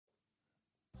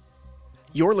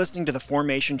You're listening to the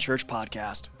Formation Church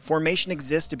podcast. Formation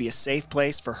exists to be a safe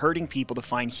place for hurting people to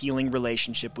find healing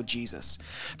relationship with Jesus.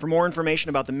 For more information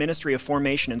about the ministry of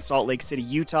Formation in Salt Lake City,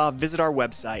 Utah, visit our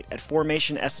website at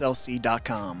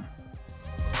formationslc.com.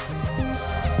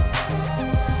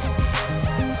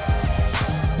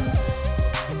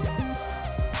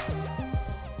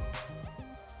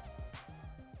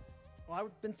 Well,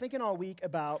 I've been thinking all week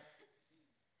about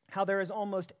how there is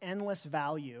almost endless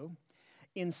value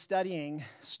in studying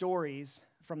stories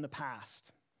from the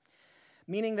past,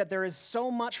 meaning that there is so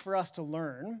much for us to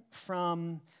learn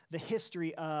from the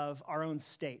history of our own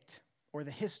state, or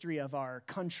the history of our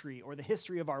country, or the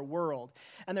history of our world.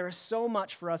 And there is so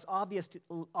much for us,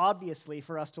 obviously,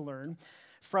 for us to learn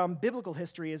from biblical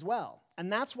history as well. And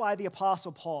that's why the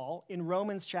Apostle Paul, in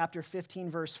Romans chapter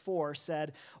 15, verse 4,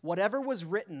 said, whatever was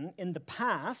written in the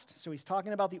past, so he's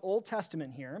talking about the Old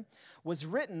Testament here, was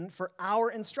written for our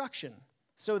instruction,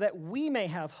 so that we may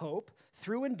have hope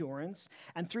through endurance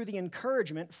and through the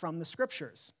encouragement from the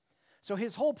Scriptures. So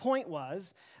his whole point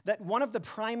was that one of the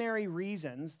primary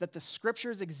reasons that the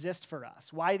Scriptures exist for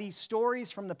us, why these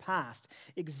stories from the past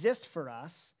exist for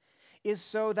us, is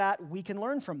so that we can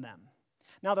learn from them.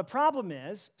 Now the problem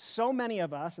is, so many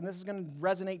of us, and this is going to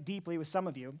resonate deeply with some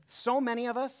of you, so many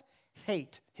of us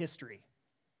hate history.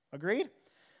 Agreed?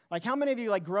 Like, how many of you,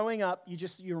 like, growing up,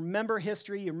 you remember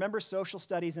history, you remember social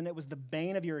studies, and it was the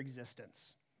bane of your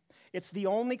existence? It's the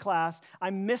only class. I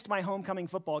missed my homecoming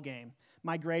football game.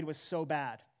 My grade was so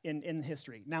bad in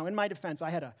history. Now, in my defense,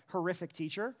 I had a horrific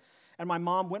teacher, and my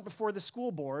mom went before the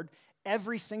school board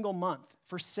every single month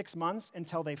for 6 months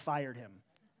until they fired him.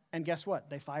 And guess what?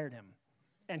 They fired him,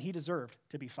 and he deserved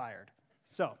to be fired.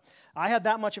 So I had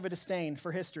that much of a disdain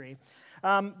for history.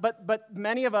 But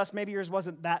many of us, maybe yours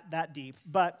wasn't that deep,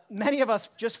 but many of us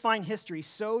just find history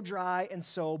so dry and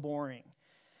so boring.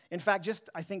 In fact, just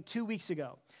I think 2 weeks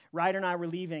ago, Ryder and I were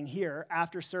leaving here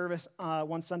after service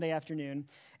one Sunday afternoon,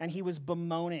 and he was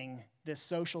bemoaning this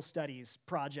social studies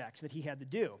project that he had to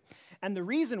do. And the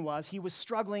reason was he was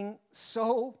struggling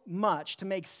so much to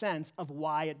make sense of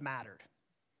why it mattered.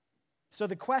 So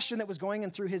the question that was going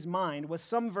in through his mind was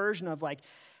some version of like,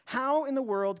 how in the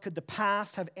world could the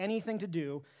past have anything to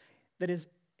do that is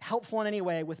helpful in any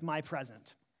way with my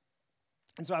present?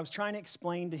 And so I was trying to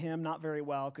explain to him, not very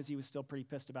well, because he was still pretty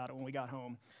pissed about it when we got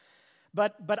home.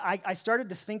 But I started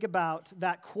to think about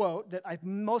that quote that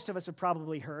most of us have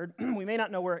probably heard. We may not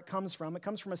know where it comes from. It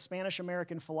comes from a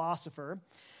Spanish-American philosopher.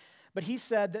 But he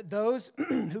said that those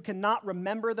who cannot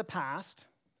remember the past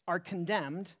are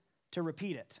condemned to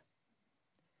repeat it.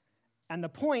 And the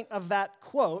point of that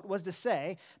quote was to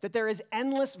say that there is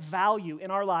endless value in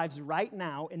our lives right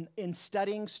now in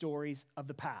studying stories of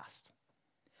the past.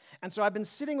 And so I've been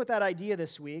sitting with that idea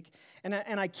this week, and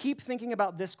I keep thinking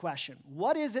about this question.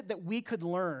 What is it that we could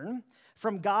learn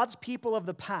from God's people of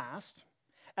the past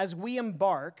as we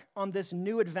embark on this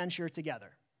new adventure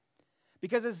together?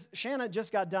 Because as Shanna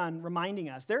just got done reminding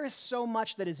us, there is so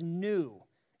much that is new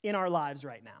in our lives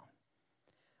right now.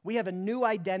 We have a new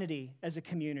identity as a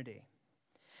community.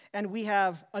 And we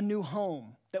have a new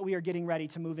home that we are getting ready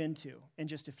to move into in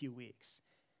just a few weeks.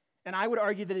 And I would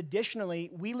argue that additionally,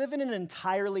 we live in an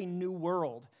entirely new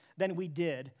world than we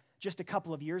did just a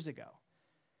couple of years ago.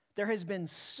 There has been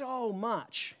so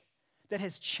much that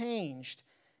has changed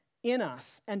in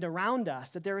us and around us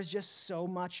that there is just so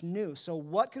much new. So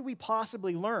what could we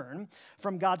possibly learn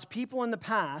from God's people in the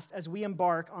past as we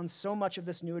embark on so much of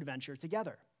this new adventure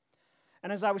together?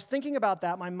 And as I was thinking about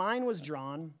that, my mind was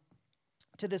drawn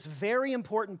to this very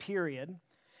important period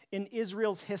in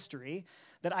Israel's history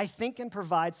that I think can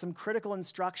provide some critical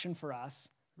instruction for us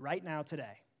right now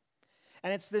today.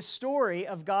 And it's this story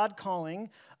of God calling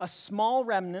a small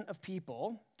remnant of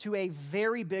people to a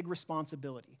very big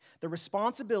responsibility, the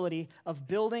responsibility of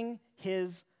building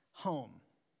his home.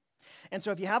 And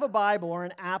so if you have a Bible or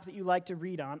an app that you like to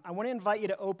read on, I want to invite you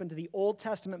to open to the Old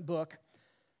Testament book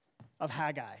of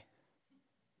Haggai.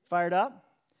 Fired up?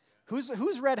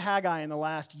 Who's read Haggai in the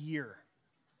last year?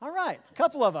 All right, a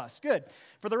couple of us, good.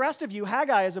 For the rest of you,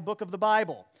 Haggai is a book of the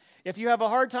Bible. If you have a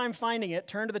hard time finding it,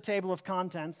 turn to the table of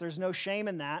contents. There's no shame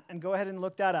in that, and go ahead and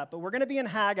look that up. But we're going to be in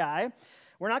Haggai.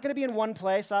 We're not going to be in one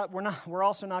place. We're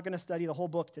also not going to study the whole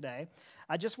book today.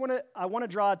 I want to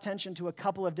draw attention to a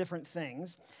couple of different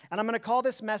things, and I'm going to call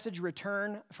this message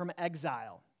Return from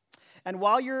Exile. And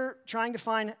while you're trying to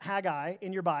find Haggai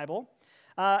in your Bible,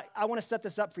 I want to set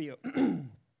this up for you.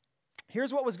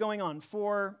 Here's what was going on.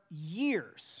 For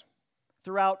years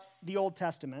throughout the Old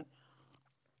Testament,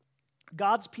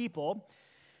 God's people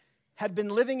had been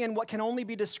living in what can only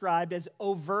be described as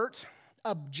overt,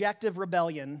 objective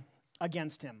rebellion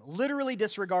against him, literally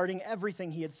disregarding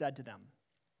everything he had said to them.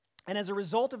 And as a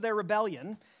result of their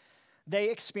rebellion, they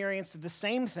experienced the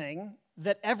same thing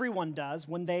that everyone does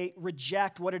when they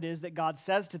reject what it is that God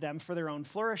says to them for their own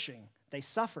flourishing. They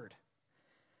suffered.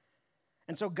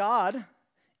 And so God,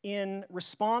 in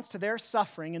response to their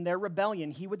suffering and their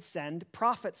rebellion, he would send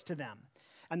prophets to them.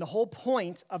 And the whole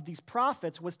point of these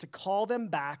prophets was to call them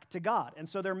back to God. And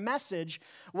so their message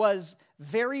was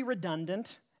very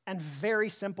redundant and very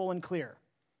simple and clear.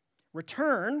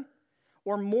 Return,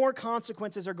 or more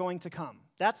consequences are going to come.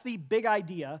 That's the big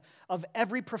idea of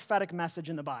every prophetic message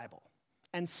in the Bible.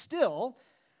 And still,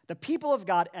 the people of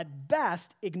God at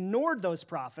best ignored those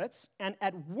prophets, and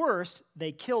at worst,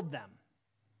 they killed them.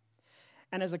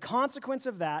 And as a consequence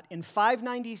of that, in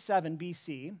 597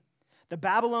 BC, the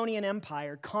Babylonian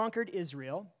Empire conquered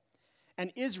Israel,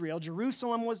 and Israel,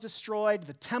 Jerusalem was destroyed,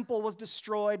 the temple was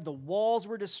destroyed, the walls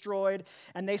were destroyed,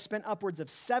 and they spent upwards of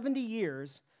 70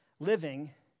 years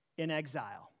living in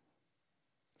exile.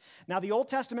 Now, the Old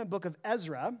Testament book of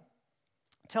Ezra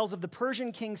tells of the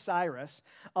Persian king Cyrus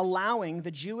allowing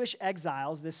the Jewish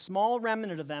exiles, this small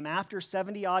remnant of them after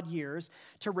 70-odd years,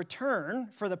 to return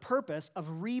for the purpose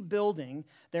of rebuilding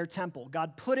their temple.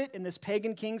 God put it in this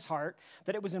pagan king's heart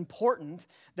that it was important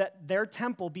that their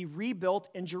temple be rebuilt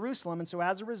in Jerusalem. And so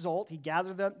as a result, he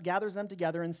gathers them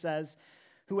together and says,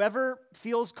 whoever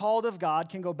feels called of God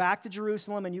can go back to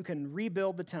Jerusalem and you can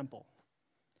rebuild the temple.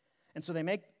 And so they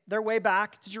make their way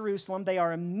back to Jerusalem. They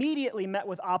are immediately met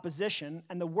with opposition,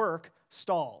 and the work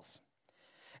stalls.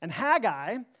 And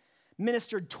Haggai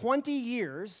ministered 20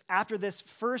 years after this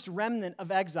first remnant of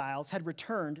exiles had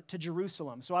returned to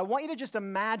Jerusalem. So I want you to just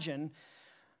imagine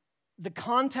the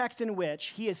context in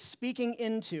which he is speaking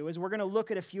into as we're going to look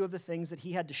at a few of the things that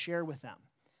he had to share with them.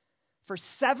 For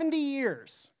 70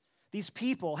 years, these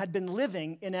people had been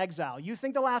living in exile. You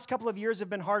think the last couple of years have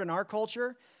been hard in our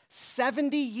culture?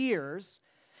 70 years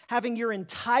having your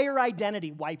entire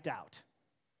identity wiped out.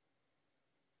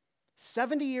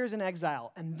 70 years in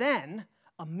exile, and then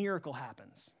a miracle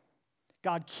happens.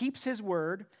 God keeps his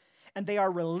word, and they are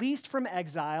released from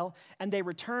exile, and they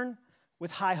return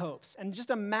with high hopes. And just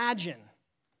imagine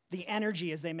the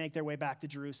energy as they make their way back to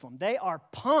Jerusalem. They are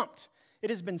pumped. It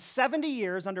has been 70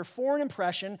 years under foreign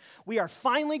oppression. We are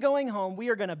finally going home. We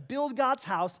are going to build God's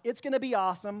house. It's going to be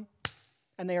awesome.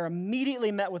 And they are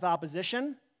immediately met with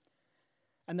opposition.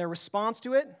 And their response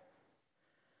to it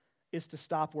is to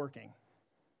stop working.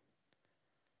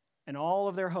 And all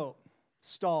of their hope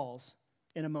stalls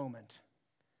in a moment.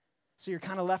 So you're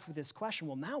kind of left with this question,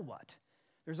 well, now what?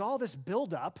 There's all this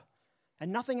buildup,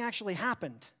 and nothing actually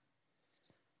happened.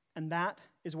 And that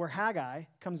is where Haggai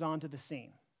comes onto the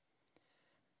scene.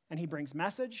 And he brings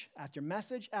message after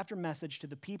message after message to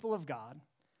the people of God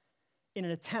in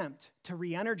an attempt to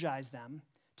re-energize them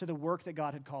to the work that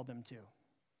God had called them to.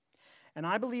 And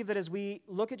I believe that as we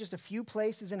look at just a few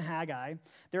places in Haggai,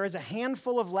 there is a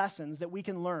handful of lessons that we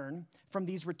can learn from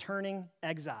these returning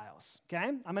exiles, okay?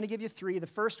 I'm going to give you three. The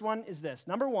first one is this.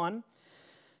 Number one,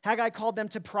 Haggai called them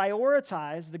to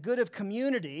prioritize the good of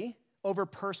community over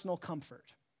personal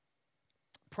comfort.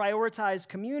 Prioritize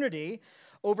community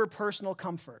over personal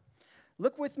comfort.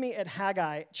 Look with me at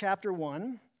Haggai chapter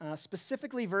 1,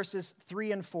 specifically verses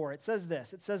 3 and 4. It says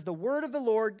this. It says, "The word of the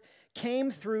Lord came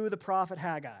through the prophet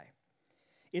Haggai.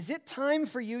 Is it time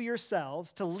for you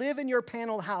yourselves to live in your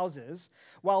paneled houses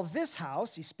while this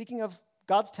house," he's speaking of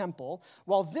God's temple,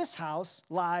 "while this house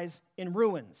lies in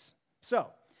ruins?"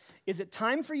 So, is it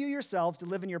time for you yourselves to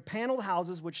live in your paneled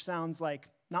houses, which sounds like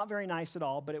not very nice at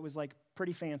all, but it was like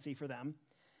pretty fancy for them,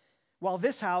 while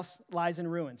this house lies in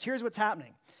ruins? Here's what's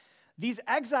happening. These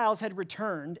exiles had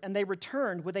returned, and they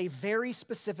returned with a very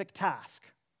specific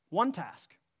task. One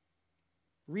task: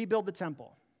 rebuild the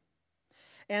temple.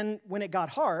 And when it got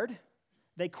hard,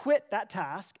 they quit that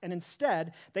task, and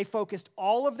instead, they focused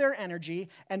all of their energy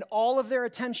and all of their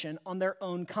attention on their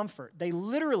own comfort. They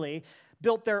literally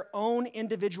built their own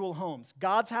individual homes.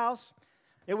 God's house,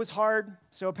 it was hard,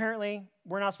 so apparently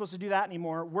we're not supposed to do that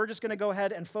anymore. We're just going to go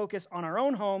ahead and focus on our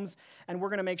own homes, and we're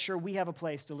going to make sure we have a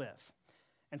place to live.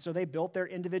 And so they built their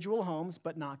individual homes,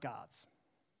 but not God's.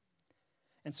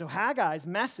 And so Haggai's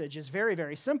message is very,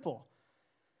 very simple.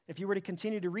 If you were to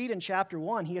continue to read in chapter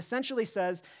 1, he essentially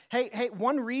says, hey,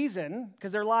 one reason,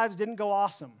 because their lives didn't go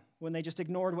awesome when they just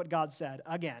ignored what God said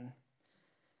again.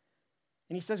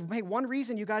 And he says, hey, one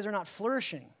reason you guys are not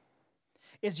flourishing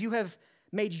is you have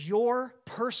made your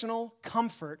personal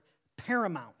comfort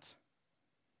paramount,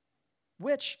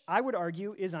 which I would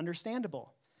argue is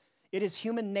understandable. It is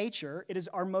human nature. It is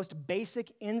our most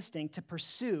basic instinct to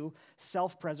pursue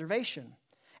self-preservation.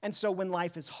 And so when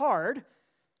life is hard,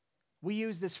 we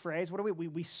use this phrase, what do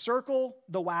we circle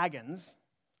the wagons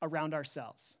around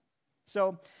ourselves.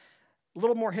 So a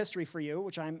little more history for you,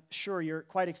 which I'm sure you're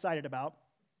quite excited about.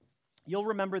 You'll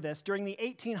remember this. During the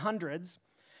 1800s,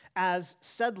 as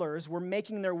settlers were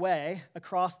making their way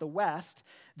across the West,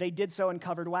 they did so in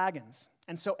covered wagons.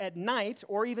 And so at night,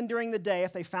 or even during the day,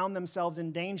 if they found themselves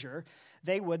in danger,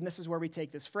 they would, and this is where we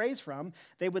take this phrase from,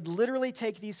 they would literally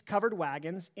take these covered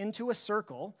wagons into a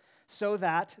circle so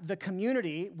that the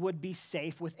community would be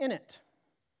safe within it.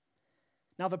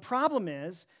 Now, the problem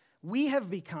is, we have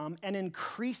become an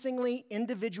increasingly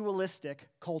individualistic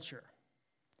culture.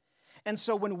 And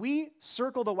so when we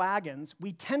circle the wagons,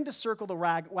 we tend to circle the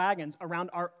wagons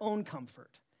around our own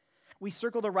comfort. We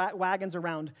circle the wagons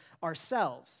around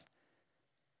ourselves.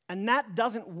 And that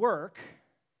doesn't work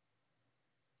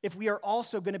if we are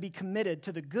also going to be committed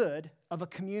to the good of a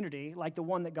community like the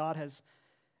one that God has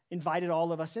invited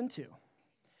all of us into.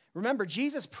 Remember,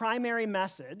 Jesus' primary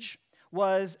message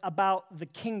was about the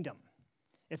kingdom.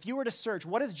 If you were to search,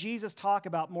 what does Jesus talk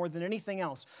about more than anything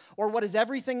else? Or what is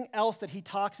everything else that he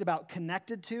talks about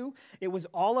connected to? It was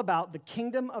all about the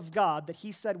kingdom of God that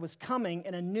he said was coming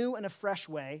in a new and a fresh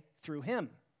way through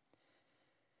him.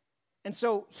 And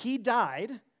so he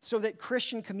died so that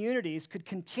Christian communities could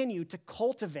continue to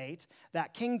cultivate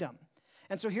that kingdom.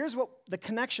 And so here's what the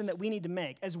connection that we need to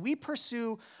make. As we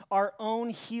pursue our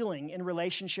own healing in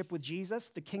relationship with Jesus,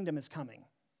 the kingdom is coming.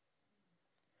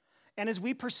 And as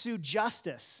we pursue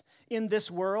justice in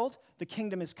this world, the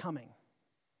kingdom is coming.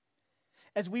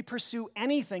 As we pursue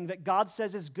anything that God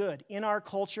says is good in our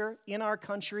culture, in our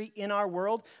country, in our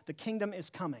world, the kingdom is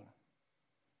coming.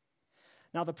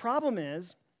 Now, the problem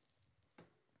is,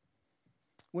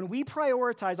 when we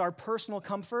prioritize our personal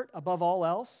comfort above all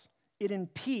else, it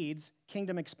impedes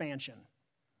kingdom expansion.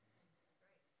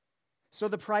 So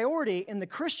the priority in the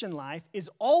Christian life is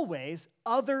always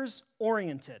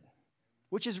others-oriented,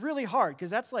 which is really hard because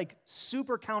that's like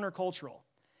super countercultural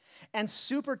and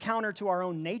super counter to our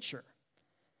own nature.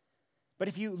 But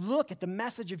if you look at the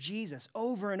message of Jesus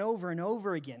over and over and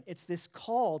over again, it's this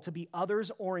call to be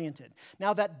others-oriented.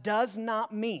 Now, that does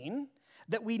not mean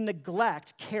that we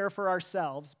neglect care for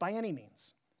ourselves by any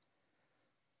means.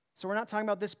 So we're not talking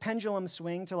about this pendulum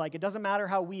swing to like, it doesn't matter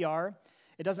how we are,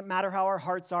 it doesn't matter how our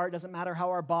hearts are, it doesn't matter how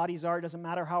our bodies are, it doesn't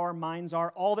matter how our minds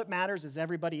are, all that matters is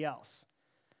everybody else.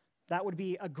 That would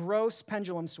be a gross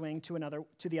pendulum swing to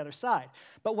the other side.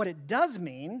 But what it does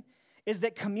mean is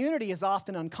that community is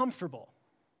often uncomfortable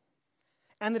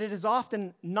and that it is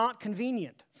often not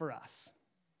convenient for us.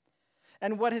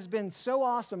 And what has been so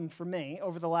awesome for me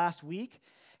over the last week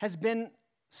has been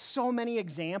so many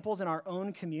examples in our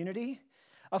own community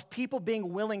of people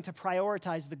being willing to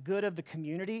prioritize the good of the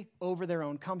community over their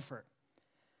own comfort.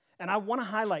 And I want to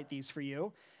highlight these for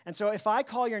you. And so if I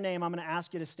call your name, I'm going to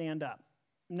ask you to stand up.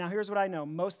 Now, here's what I know.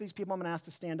 Most of these people I'm going to ask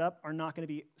to stand up are not going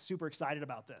to be super excited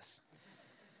about this.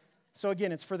 So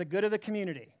again, it's for the good of the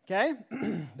community, okay?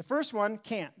 The first one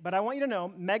can't, but I want you to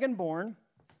know Megan Bourne,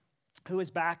 who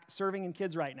is back serving in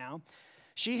kids right now,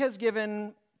 she has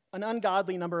given an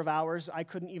ungodly number of hours, I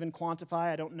couldn't even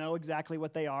quantify, I don't know exactly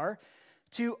what they are,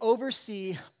 to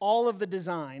oversee all of the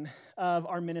design of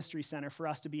our ministry center for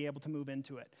us to be able to move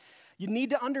into it. You need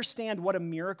to understand what a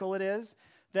miracle it is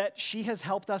that she has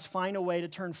helped us find a way to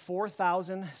turn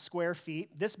 4,000 square feet.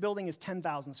 This building is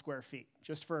 10,000 square feet,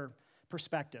 just for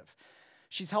perspective.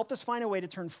 She's helped us find a way to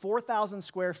turn 4,000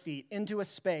 square feet into a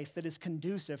space that is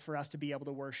conducive for us to be able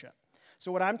to worship.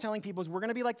 So what I'm telling people is we're going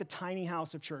to be like the tiny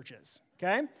house of churches,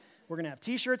 okay? We're going to have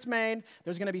t-shirts made.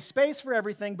 There's going to be space for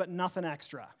everything, but nothing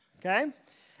extra, okay?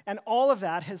 And all of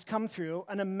that has come through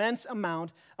an immense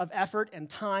amount of effort and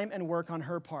time and work on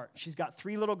her part. She's got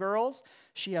 3 little girls,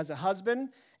 she has a husband,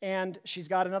 and she's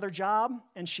got another job,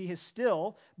 and she has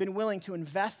still been willing to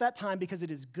invest that time because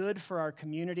it is good for our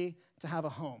community to have a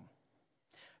home.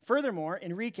 Furthermore,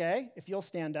 Enrique, if you'll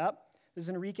stand up, this is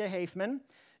Enrique Hafman,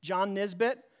 John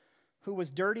Nisbet, who was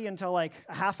dirty until like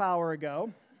a half hour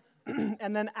ago,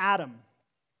 and then Adam.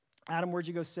 Adam, where'd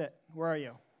you go sit? Where are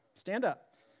you? Stand up.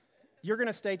 You're going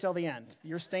to stay till the end.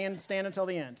 You're stand until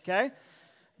the end, okay?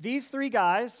 These 3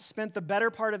 guys spent the better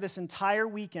part of this entire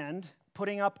weekend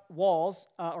putting up walls,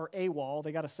 or a wall,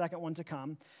 they got a second one to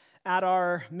come, at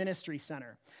our ministry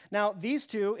center. Now, these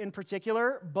 2 in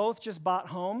particular both just bought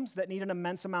homes that need an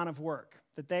immense amount of work,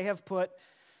 that they have put.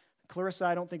 Clarissa,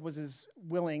 I don't think, was as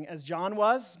willing as John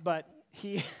was, but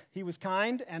he was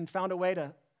kind and found a way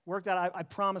to work that. I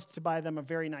promised to buy them a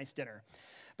very nice dinner.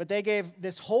 But they gave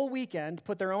this whole weekend,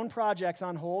 put their own projects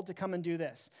on hold to come and do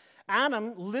this.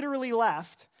 Adam literally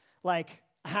left like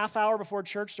a half hour before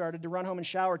church started to run home and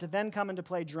shower to then come in to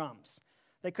play drums.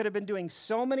 They could have been doing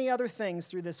so many other things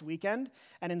through this weekend,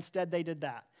 and instead they did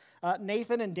that.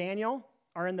 Nathan and Daniel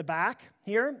are in the back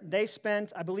here. They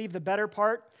spent, I believe, the better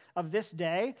part of this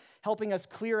day helping us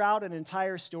clear out an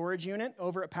entire storage unit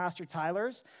over at Pastor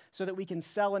Tyler's so that we can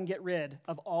sell and get rid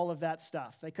of all of that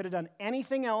stuff. They could have done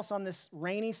anything else on this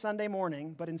rainy Sunday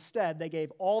morning, but instead they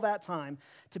gave all that time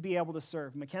to be able to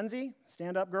serve. Mackenzie,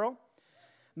 stand up, girl.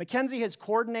 Mackenzie has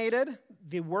coordinated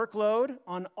the workload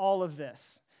on all of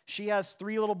this. She has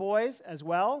 3 little boys as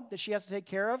well that she has to take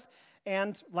care of.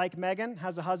 And like Megan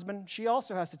has a husband she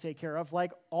also has to take care of,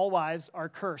 like all wives are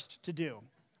cursed to do.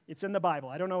 It's in the Bible.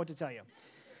 I don't know what to tell you.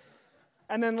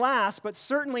 And then last, but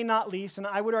certainly not least, and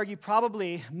I would argue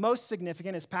probably most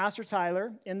significant, is Pastor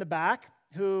Tyler in the back,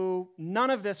 who none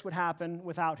of this would happen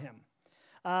without him.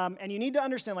 And you need to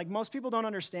understand, like most people don't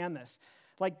understand this.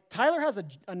 Like Tyler has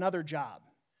another job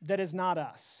that is not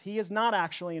us. He is not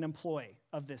actually an employee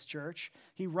of this church.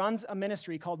 He runs a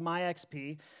ministry called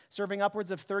MyXP, serving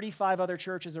upwards of 35 other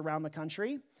churches around the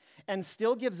country, and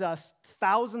still gives us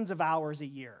thousands of hours a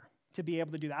year to be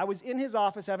able to do that. I was in his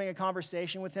office having a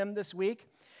conversation with him this week,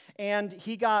 and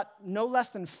he got no less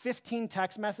than 15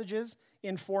 text messages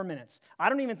in 4 minutes. I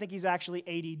don't even think he's actually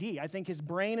ADD. I think his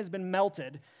brain has been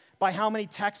melted by how many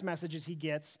text messages he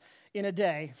gets in a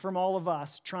day from all of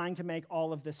us trying to make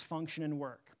all of this function and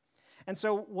work. And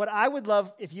so what I would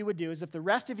love if you would do is if the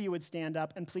rest of you would stand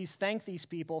up and please thank these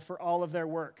people for all of their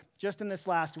work just in this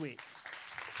last week.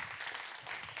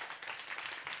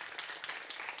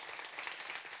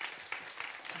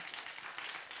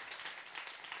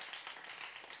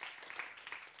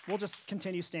 We'll just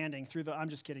continue standing through I'm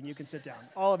just kidding, you can sit down.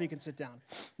 All of you can sit down.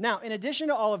 Now, in addition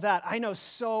to all of that, I know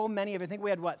so many of, I think we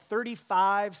had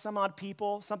 35 some odd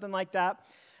people, something like that,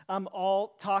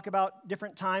 all talk about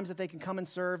different times that they can come and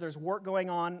serve. There's work going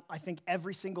on, I think,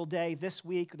 every single day this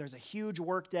week. There's a huge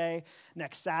work day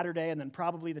next Saturday, and then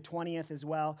probably the 20th as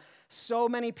well. So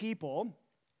many people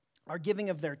are giving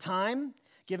of their time,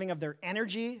 giving of their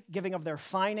energy, giving of their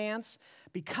finance,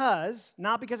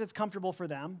 not because it's comfortable for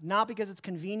them, not because it's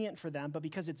convenient for them, but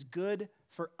because it's good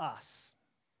for us.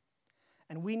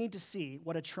 And we need to see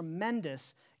what a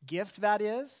tremendous gift that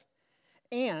is,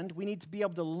 and we need to be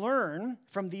able to learn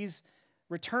from these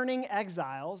returning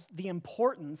exiles the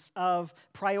importance of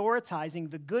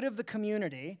prioritizing the good of the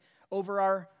community over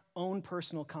our own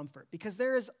personal comfort. Because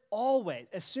there is always,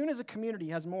 as soon as a community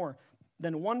has more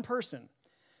than one person,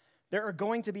 there are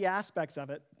going to be aspects of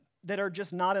it that are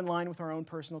just not in line with our own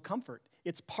personal comfort.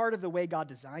 It's part of the way God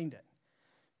designed it.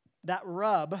 That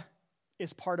rub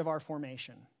is part of our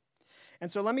formation.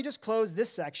 And so let me just close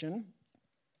this section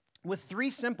with 3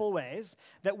 simple ways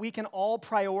that we can all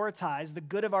prioritize the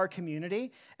good of our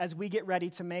community as we get ready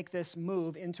to make this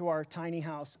move into our tiny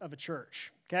house of a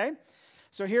church, okay?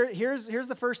 So here's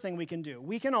the first thing we can do.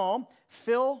 We can all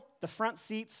fill the front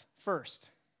seats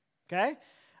first, okay?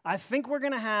 I think we're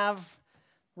going to have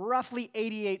roughly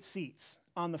 88 seats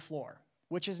on the floor,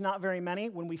 which is not very many.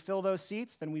 When we fill those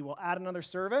seats, then we will add another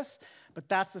service, but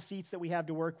that's the seats that we have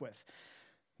to work with.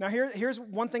 Now, here's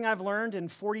one thing I've learned in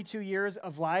 42 years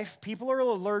of life. People are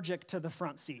allergic to the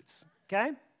front seats,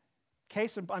 okay?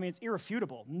 It's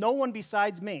irrefutable. No one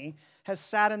besides me has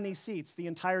sat in these seats the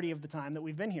entirety of the time that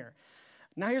we've been here.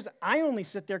 Now, I only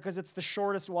sit there because it's the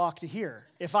shortest walk to here.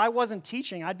 If I wasn't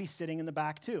teaching, I'd be sitting in the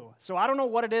back too. So I don't know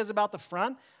what it is about the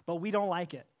front, but we don't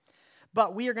like it.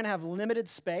 But we are going to have limited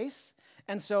space.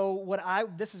 And so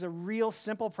this is a real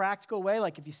simple, practical way.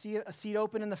 Like if you see a seat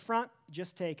open in the front,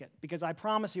 just take it. Because I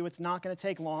promise you it's not going to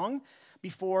take long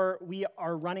before we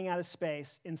are running out of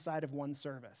space inside of one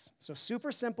service. So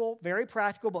super simple, very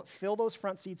practical, but fill those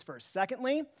front seats first.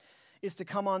 Secondly is to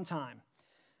come on time.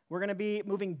 We're going to be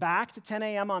moving back to 10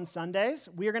 a.m. on Sundays.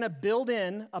 We are going to build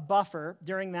in a buffer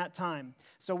during that time.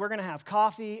 So we're going to have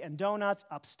coffee and donuts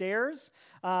upstairs,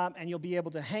 and you'll be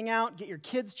able to hang out, get your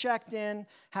kids checked in,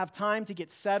 have time to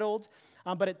get settled.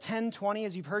 But at 10:20,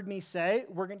 as you've heard me say,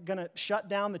 we're going to shut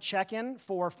down the check-in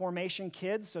for formation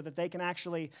kids so that they can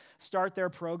actually start their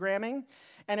programming.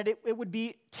 And it would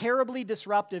be terribly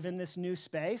disruptive in this new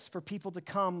space for people to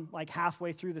come like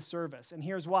halfway through the service. And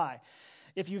here's why.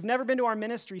 If you've never been to our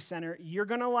ministry center, you're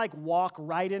going to like walk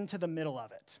right into the middle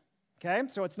of it, okay?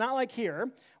 So it's not like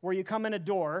here where you come in a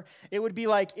door. It would be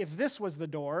like if this was the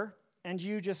door and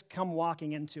you just come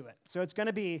walking into it. So it's going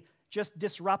to be just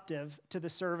disruptive to the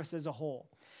service as a whole.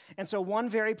 And so one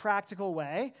very practical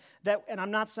way and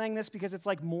I'm not saying this because it's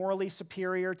like morally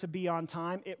superior to be on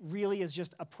time. It really is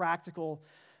just a practical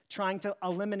trying to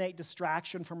eliminate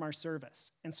distraction from our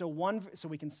service. And so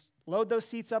we can load those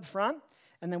seats up front,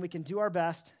 and then we can do our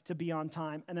best to be on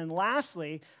time. And then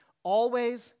lastly,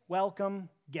 always welcome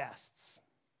guests,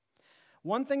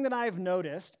 One thing that I've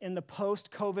noticed in the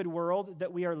post-COVID world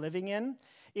that we are living in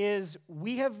is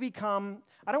we have become,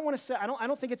 I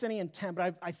don't think it's any intent,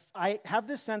 but I have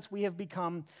this sense we have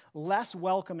become less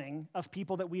welcoming of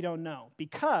people that we don't know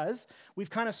because we've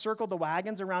kind of circled the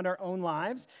wagons around our own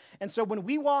lives. And so when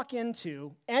we walk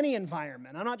into any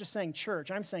environment, I'm not just saying church,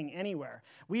 I'm saying anywhere,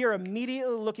 we are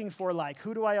immediately looking for like,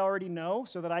 who do I already know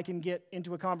so that I can get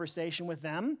into a conversation with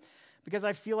them? Because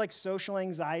I feel like social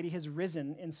anxiety has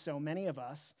risen in so many of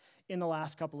us in the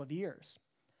last couple of years.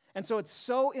 And so it's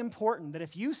so important that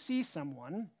if you see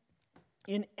someone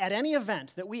at any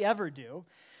event that we ever do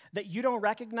that you don't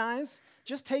recognize,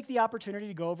 just take the opportunity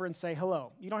to go over and say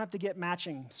hello. You don't have to get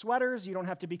matching sweaters. You don't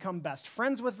have to become best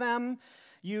friends with them.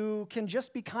 You can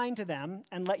just be kind to them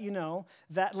and let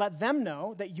them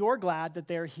know that you're glad that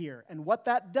they're here. And what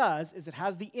that does is it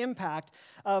has the impact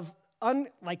of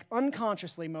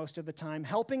unconsciously most of the time,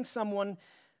 helping someone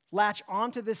latch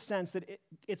onto this sense that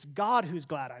it's God who's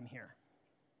glad I'm here.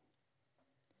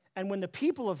 And when the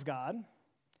people of God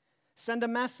send a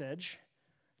message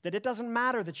that it doesn't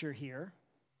matter that you're here,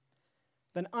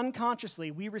 then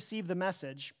unconsciously we receive the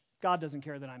message, God doesn't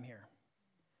care that I'm here.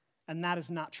 And that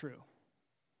is not true.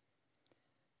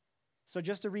 So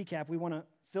just to recap, we want to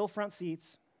fill front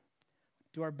seats,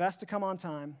 do our best to come on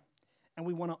time, and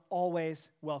we want to always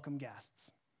welcome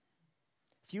guests.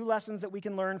 A few lessons that we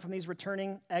can learn from these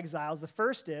returning exiles. The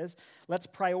first is, let's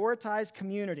prioritize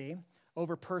community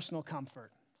over personal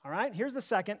comfort. All right, here's the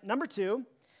second. Number 2,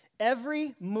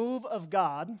 every move of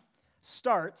God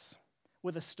starts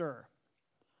with a stir.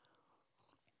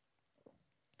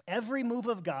 Every move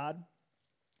of God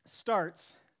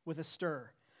starts with a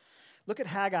stir. Look at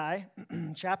Haggai,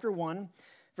 chapter 1,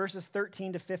 verses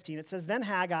 13 to 15. It says, "Then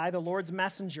Haggai, the Lord's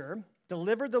messenger,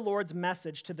 delivered the Lord's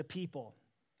message to the people.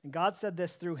 And God said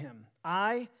this through him,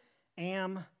 'I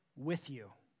am with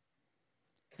you.'"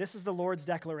 This is the Lord's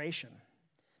declaration.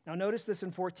 Now notice this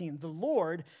in 14. The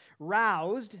Lord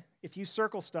roused, if you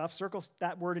circle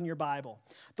that word in your Bible.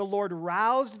 The Lord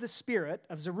roused the spirit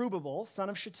of Zerubbabel, son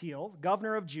of Shealtiel,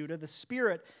 governor of Judah, the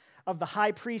spirit of the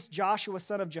high priest Joshua,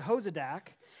 son of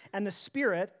Jehozadak, and the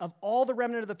spirit of all the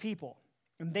remnant of the people.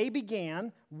 And they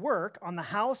began work on the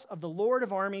house of the Lord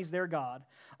of armies, their God,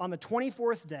 on the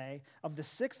 24th day of the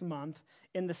 6th month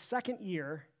in the 2nd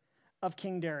year of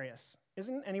King Darius.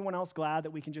 Isn't anyone else glad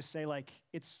that we can just say, like,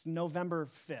 it's November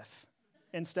 5th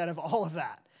instead of all of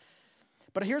that?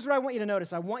 But here's what I want you to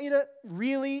notice. I want you to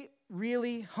really,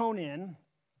 really hone in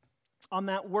on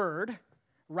that word,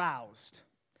 roused.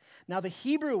 Now, the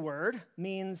Hebrew word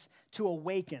means to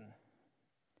awaken.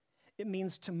 It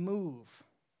means to move,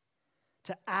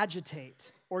 to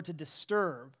agitate, or to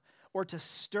disturb, or to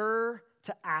stir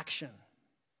to action.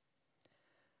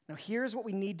 Now, here's what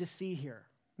we need to see here.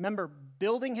 Remember,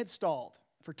 building had stalled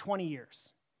for 20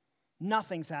 years.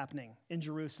 Nothing's happening in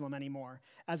Jerusalem anymore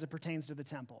as it pertains to the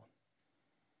temple.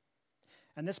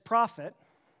 And this prophet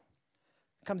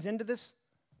comes into this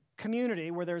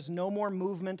community where there's no more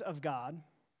movement of God.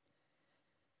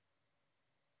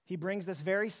 He brings this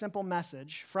very simple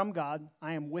message from God,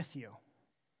 "I am with you.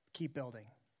 Keep building."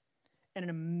 And an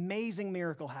amazing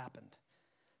miracle happened.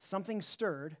 Something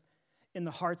stirred in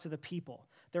the hearts of the people.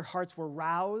 Their hearts were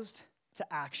roused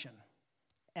to action.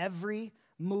 Every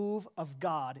move of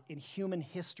God in human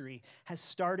history has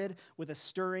started with a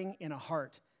stirring in a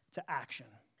heart to action.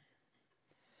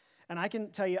 And I can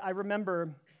tell you, I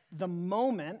remember the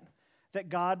moment that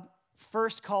God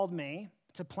first called me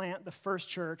to plant the first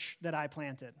church that I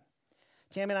planted.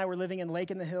 Tammy and I were living in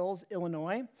Lake in the Hills,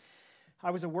 Illinois.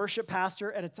 I was a worship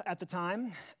pastor at the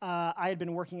time. I had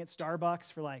been working at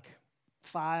Starbucks for like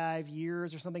 5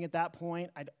 years or something at that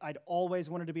point. I'd always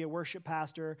wanted to be a worship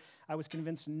pastor. I was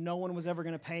convinced no one was ever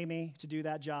going to pay me to do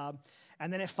that job.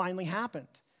 And then it finally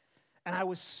happened. And I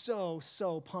was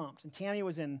so pumped. And Tammy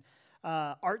was in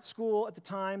art school at the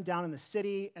time down in the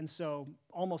city. And so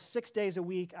almost 6 days a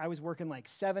week, I was working like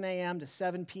 7 a.m. to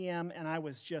 7 p.m. And I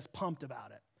was just pumped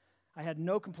about it. I had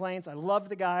no complaints. I loved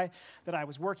the guy that I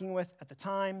was working with at the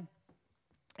time.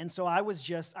 And so I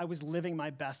was living my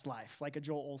best life, like a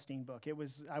Joel Osteen book.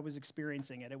 I was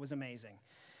experiencing it. It was amazing.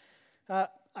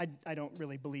 I don't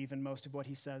really believe in most of what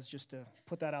he says, just to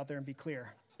put that out there and be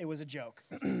clear. It was a joke.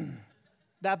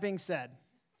 That being said,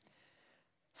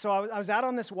 so I was out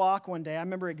on this walk one day. I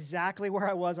remember exactly where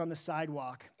I was on the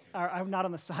sidewalk. I'm not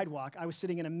on the sidewalk. I was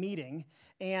sitting in a meeting,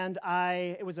 and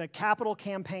it was a capital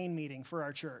campaign meeting for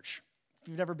our church. If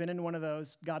you've never been in one of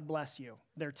those, God bless you.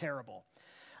 They're terrible.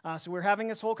 So we're having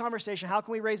this whole conversation. How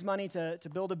can we raise money to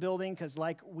build a building? Because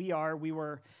like we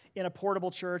were in a portable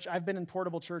church. I've been in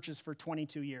portable churches for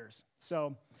 22 years.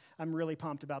 So I'm really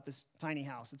pumped about this tiny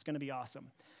house. It's going to be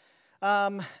awesome.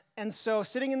 And so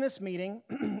sitting in this meeting,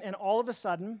 and all of a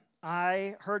sudden,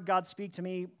 I heard God speak to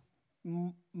me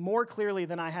more clearly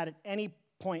than I had at any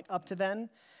point up to then,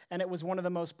 and it was one of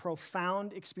the most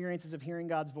profound experiences of hearing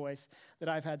God's voice that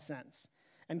I've had since.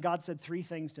 And God said 3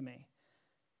 things to me.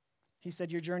 He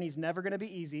said, your journey's never going to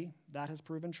be easy. That has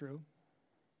proven true.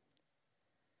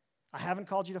 I haven't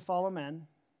called you to follow men,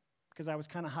 because I was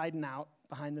kind of hiding out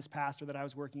behind this pastor that I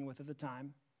was working with at the time.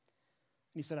 And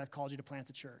he said, I've called you to plant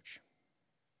a church.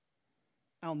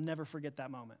 I'll never forget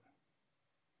that moment.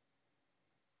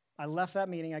 I left that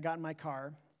meeting, I got in my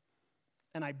car,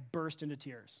 and I burst into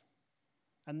tears.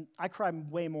 And I cry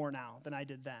way more now than I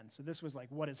did then. So this was like,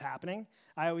 what is happening?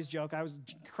 I always joke, I was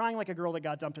crying like a girl that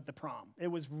got dumped at the prom. It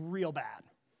was real bad.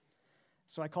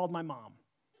 So I called my mom,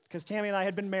 because Tammy and I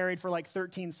had been married for like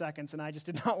 13 seconds, and I just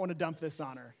did not want to dump this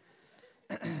on her.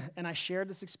 And I shared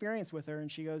this experience with her,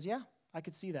 and she goes, yeah, I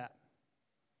could see that.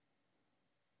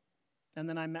 And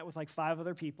then I met with like 5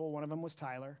 other people. One of them was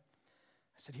Tyler.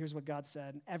 I said, here's what God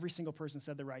said. And every single person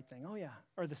said the right thing. Oh, yeah,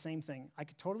 or the same thing. I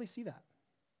could totally see that.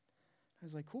 I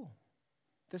was like, cool.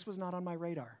 This was not on my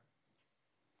radar.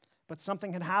 But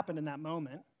something had happened in that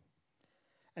moment,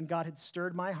 and God had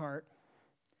stirred my heart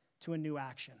to a new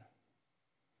action.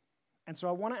 And so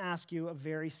I want to ask you a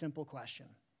very simple question.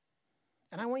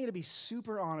 And I want you to be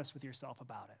super honest with yourself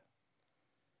about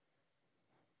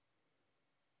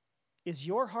it. Is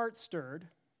your heart stirred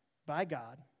by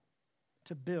God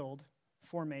to build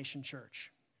Formation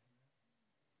Church?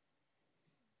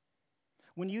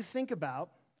 When you think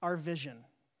about our vision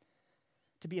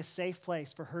to be a safe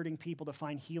place for hurting people to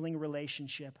find healing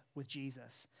relationship with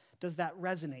Jesus, does that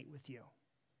resonate with you?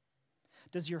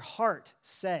 Does your heart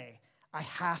say, I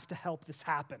have to help this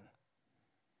happen?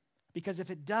 Because if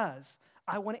it does,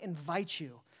 I want to invite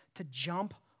you to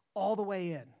jump all the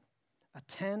way in.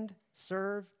 Attend,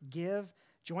 serve, give,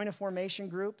 join a formation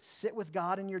group, sit with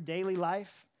God in your daily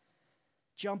life.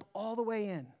 Jump all the way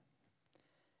in.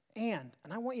 And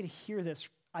I want you to hear this,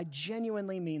 I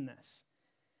genuinely mean this.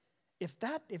 If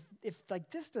like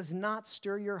this does not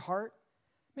stir your heart,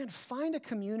 man, find a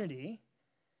community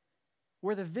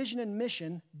where the vision and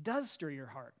mission does stir your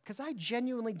heart. Because I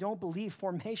genuinely don't believe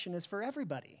formation is for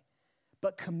everybody,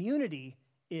 but community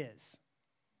is.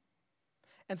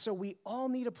 And so we all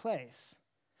need a place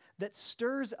that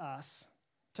stirs us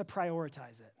to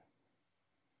prioritize it.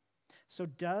 So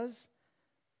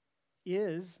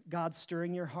is God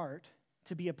stirring your heart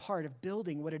to be a part of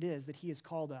building what it is that He has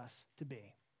called us to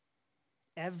be?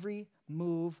 Every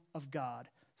move of God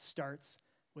starts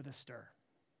with a stir.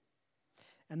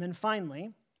 And then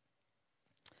finally,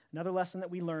 another lesson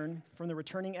that we learn from the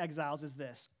returning exiles is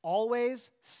this: always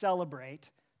celebrate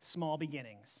small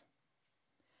beginnings.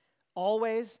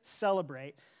 Always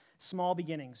celebrate small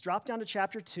beginnings. Drop down to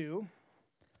chapter 2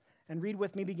 and read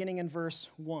with me beginning in verse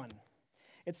 1.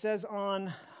 It says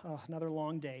another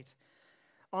long date.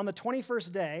 On the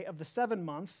 21st day of the 7th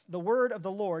month, the word of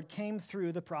the Lord came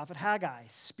through the prophet Haggai.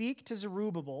 Speak to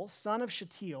Zerubbabel, son of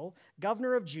Shealtiel,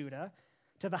 governor of Judah,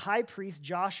 to the high priest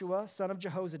Joshua, son of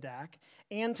Jehozadak,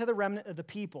 and to the remnant of the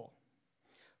people.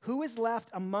 Who is left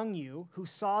among you who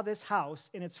saw this house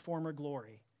in its former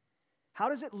glory? How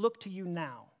does it look to you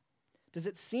now? Does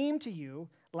it seem to you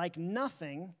like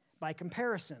nothing by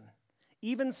comparison?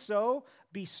 Even so,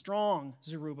 be strong,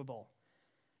 Zerubbabel.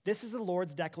 This is the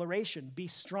Lord's declaration. Be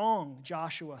strong,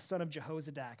 Joshua, son of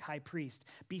Jehozadak, high priest.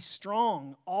 Be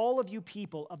strong, all of you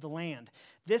people of the land.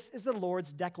 This is the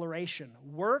Lord's declaration.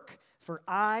 Work, for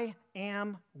I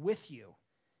am with you.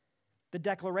 The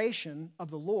declaration of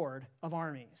the Lord of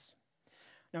armies.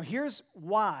 Now, here's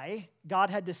why God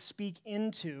had to speak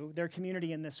into their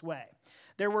community in this way.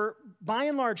 There were, by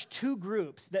and large, 2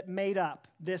 groups that made up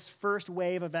this first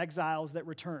wave of exiles that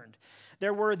returned.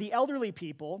 There were the elderly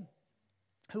people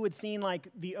who had seen like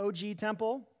the OG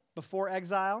temple before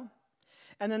exile.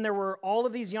 And then there were all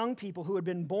of these young people who had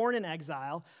been born in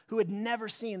exile who had never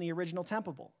seen the original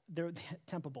temple.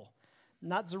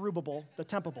 Not Zerubbabel, the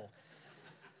temple.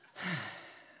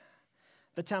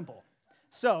 The temple.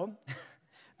 So,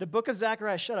 the book of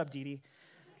Zechariah, shut up, Dee Dee.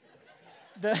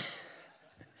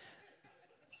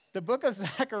 The book of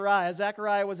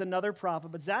Zechariah was another prophet,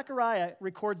 but Zechariah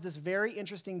records this very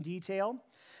interesting detail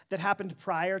that happened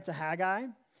prior to Haggai.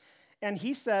 And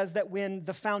he says that when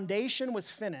the foundation was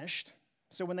finished,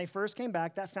 so when they first came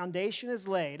back, that foundation is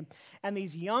laid, and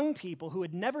these young people who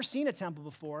had never seen a temple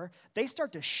before, they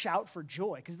start to shout for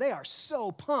joy because they are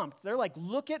so pumped. They're like,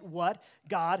 look at what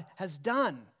God has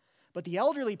done. But the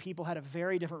elderly people had a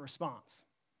very different response.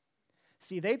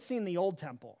 See, they'd seen the old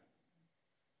temple.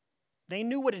 They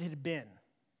knew what it had been.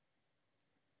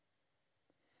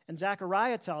 And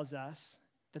Zechariah tells us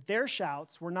that their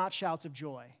shouts were not shouts of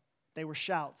joy. They were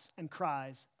shouts and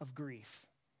cries of grief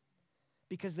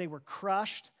because they were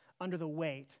crushed under the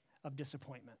weight of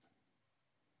disappointment.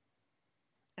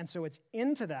 And so it's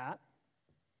into that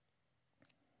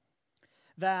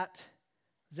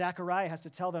Zechariah has to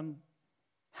tell them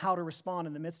how to respond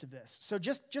in the midst of this. So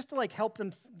just to like help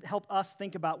us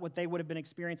think about what they would have been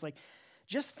experiencing, like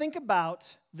just think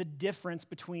about the difference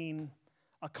between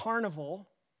a carnival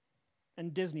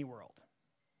and Disney World.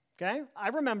 Okay? I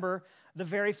remember the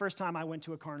very first time I went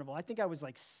to a carnival. I think I was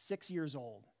like 6 years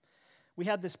old. We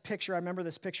had this picture, I remember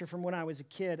this picture from when I was a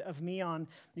kid of me on,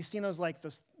 you've seen those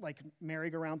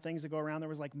merry-go-round things that go around, there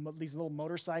was like these little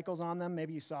motorcycles on them,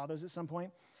 maybe you saw those at some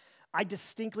point. I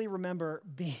distinctly remember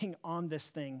being on this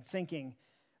thing thinking,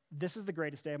 this is the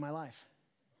greatest day of my life.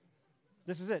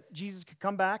 This is it. Jesus could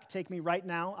come back, take me right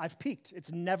now. I've peaked.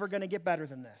 It's never going to get better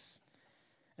than this.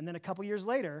 And then a couple years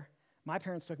later, my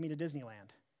parents took me to Disneyland.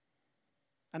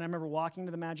 And I remember walking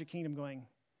to the Magic Kingdom going,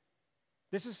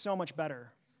 this is so much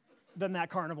better than that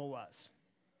carnival was.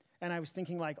 And I was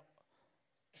thinking like,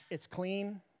 it's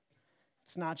clean.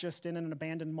 It's not just in an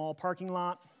abandoned mall parking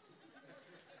lot.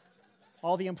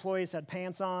 All the employees had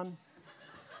pants on.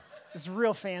 It's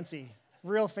real fancy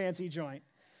joint.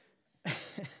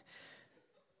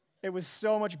 It was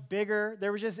so much bigger.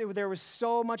 There was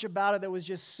so much about it that was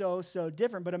just so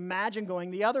different. But imagine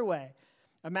going the other way.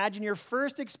 Imagine your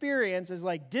first experience is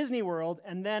like Disney World,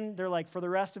 and then they're like, for the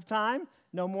rest of time,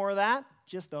 no more of that,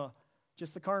 just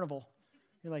the carnival.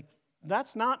 You're like,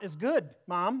 that's not as good,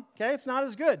 Mom. Okay, it's not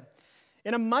as good.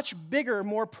 In a much bigger,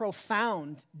 more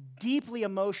profound, deeply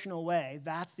emotional way,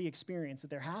 that's the experience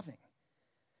that they're having.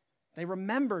 They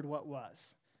remembered what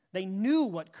was. They knew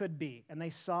what could be, and they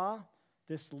saw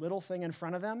this little thing in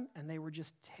front of them, and they were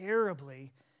just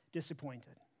terribly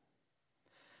disappointed.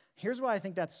 Here's why I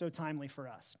think that's so timely for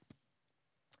us.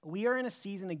 We are in a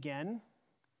season again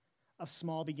of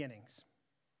small beginnings.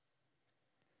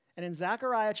 And in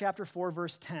Zechariah chapter 4,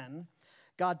 verse 10,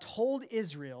 God told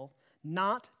Israel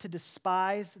not to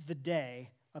despise the day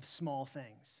of small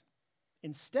things.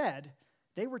 Instead,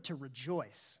 they were to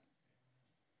rejoice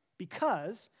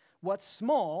because what's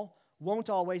small won't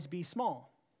always be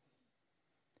small.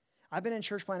 I've been in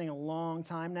church planting a long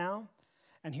time now,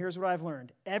 and here's what I've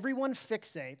learned. Everyone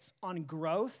fixates on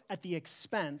growth at the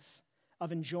expense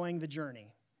of enjoying the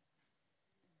journey.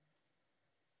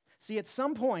 See, at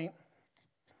some point,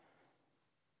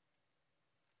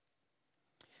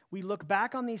 we look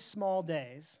back on these small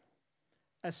days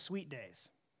as sweet days.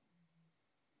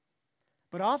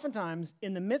 But oftentimes,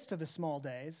 in the midst of the small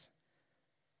days,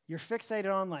 you're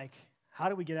fixated on like, how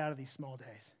do we get out of these small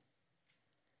days?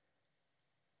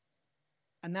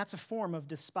 And that's a form of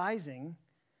despising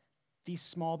these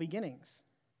small beginnings.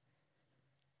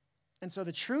 And so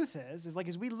the truth is like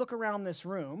as we look around this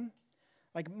room,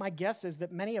 like my guess is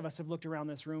that many of us have looked around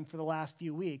this room for the last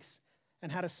few weeks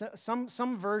and had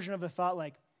some version of the thought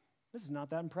like, this is not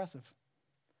that impressive.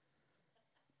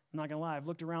 I'm not going to lie, I've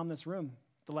looked around this room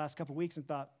the last couple weeks and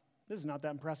thought, this is not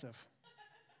that impressive.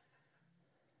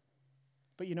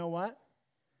 But you know what?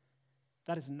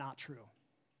 That is not true.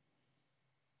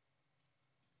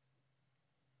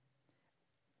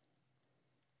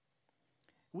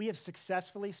 We have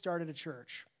successfully started a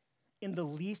church in the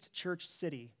least church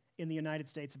city in the United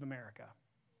States of America.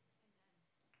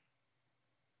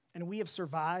 And we have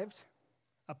survived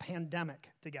a pandemic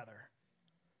together.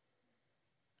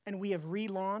 And we have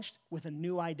relaunched with a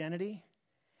new identity,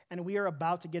 and we are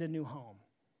about to get a new home.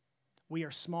 We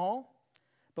are small,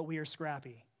 but we are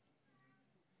scrappy.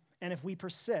 And if we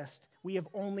persist, we have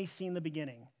only seen the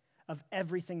beginning of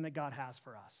everything that God has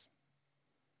for us.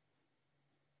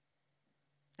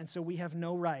 And so we have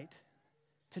no right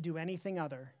to do anything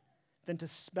other than to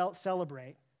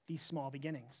celebrate these small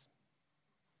beginnings.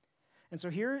 And so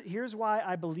here's why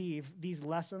I believe these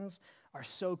lessons are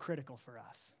so critical for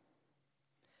us.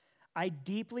 I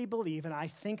deeply believe, and I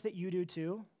think that you do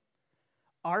too,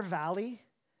 our valley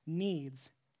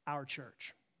needs our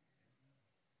church.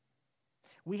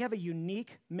 We have a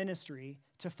unique ministry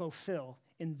to fulfill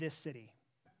in this city.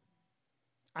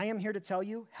 I am here to tell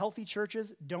you, healthy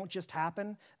churches don't just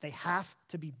happen, they have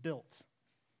to be built.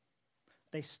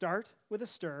 They start with a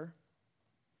stir.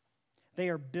 They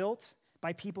are built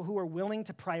by people who are willing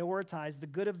to prioritize the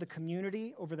good of the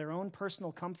community over their own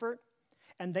personal comfort,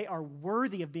 and they are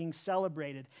worthy of being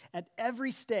celebrated at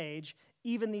every stage,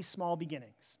 even these small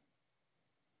beginnings.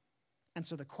 And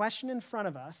so the question in front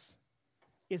of us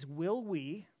is, will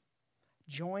we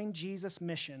join Jesus'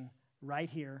 mission right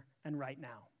here and right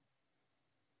now?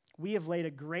 We have laid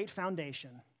a great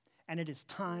foundation, and it is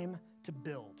time to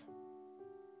build.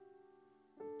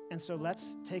 And so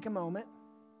let's take a moment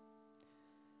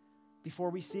before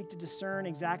we seek to discern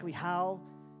exactly how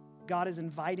God is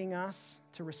inviting us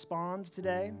to respond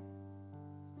today,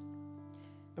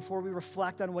 before we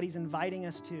reflect on what he's inviting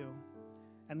us to,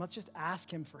 and let's just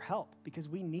ask him for help because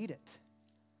we need it.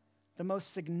 The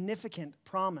most significant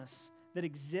promise that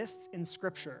exists in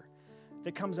Scripture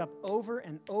that comes up over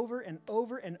and over and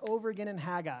over and over again in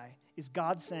Haggai is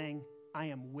God saying, I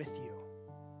am with you.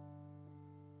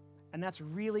 And that's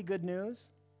really good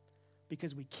news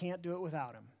because we can't do it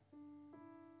without him.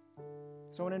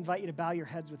 So I want to invite you to bow your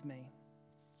heads with me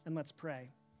and let's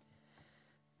pray.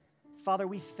 Father,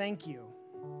 we thank you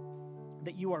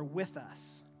that you are with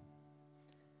us.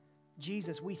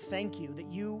 Jesus, we thank you that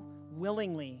you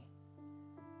willingly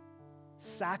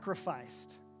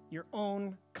sacrificed your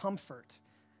own comfort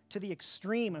to the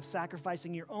extreme of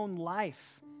sacrificing your own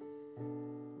life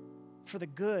for the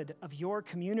good of your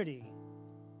community,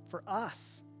 for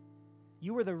us.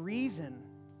 You are the reason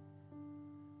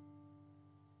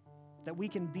that we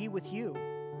can be with you.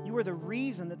 You are the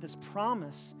reason that this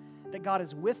promise that God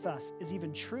is with us is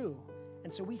even true.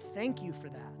 And so we thank you for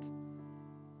that.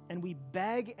 And we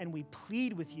beg and we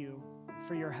plead with you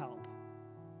for your help.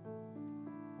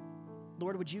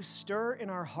 Lord, would you stir in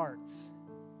our hearts?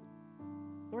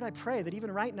 Lord, I pray that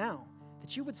even right now,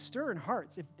 that you would stir in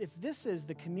hearts. If this is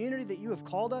the community that you have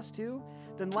called us to,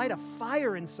 then light a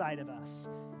fire inside of us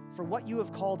for what you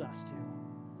have called us to.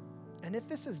 And if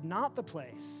this is not the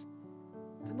place,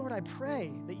 then Lord, I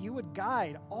pray that you would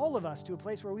guide all of us to a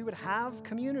place where we would have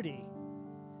community,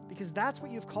 because that's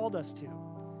what you've called us to.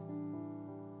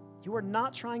 You are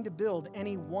not trying to build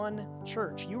any one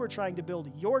church. You are trying to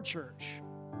build your church.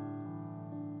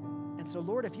 And so,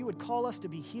 Lord, if you would call us to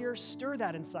be here, stir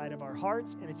that inside of our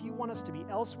hearts. And if you want us to be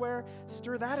elsewhere,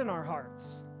 stir that in our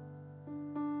hearts.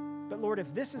 But Lord,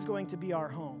 if this is going to be our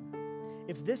home,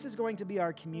 if this is going to be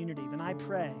our community, then I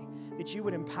pray that you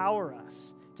would empower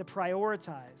us to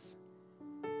prioritize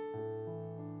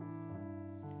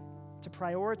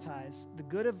the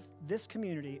good of this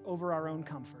community over our own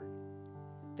comfort.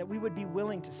 That we would be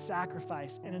willing to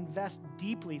sacrifice and invest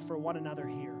deeply for one another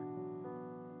here.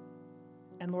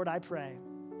 And Lord, I pray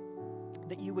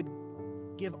that you would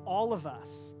give all of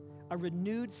us a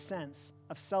renewed sense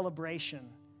of celebration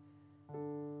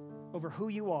over who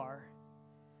you are,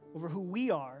 over who we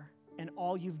are, and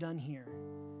all you've done here.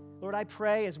 Lord, I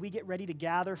pray as we get ready to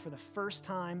gather for the first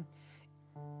time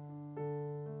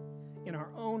in our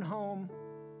own home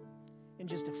in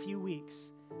just a few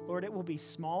weeks, Lord, it will be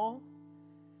small,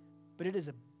 but it is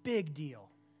a big deal.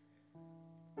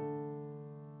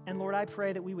 And Lord, I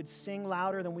pray that we would sing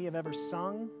louder than we have ever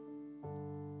sung.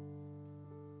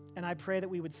 And I pray that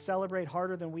we would celebrate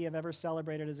harder than we have ever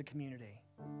celebrated as a community.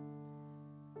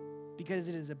 Because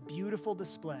it is a beautiful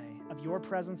display of your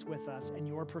presence with us and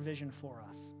your provision for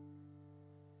us.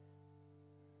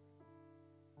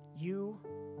 You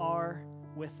are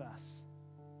with us.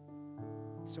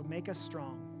 So make us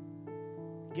strong.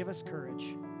 Give us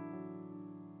courage.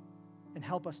 And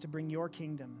help us to bring your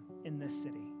kingdom in this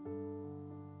city.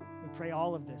 We pray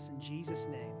all of this in Jesus'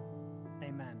 name.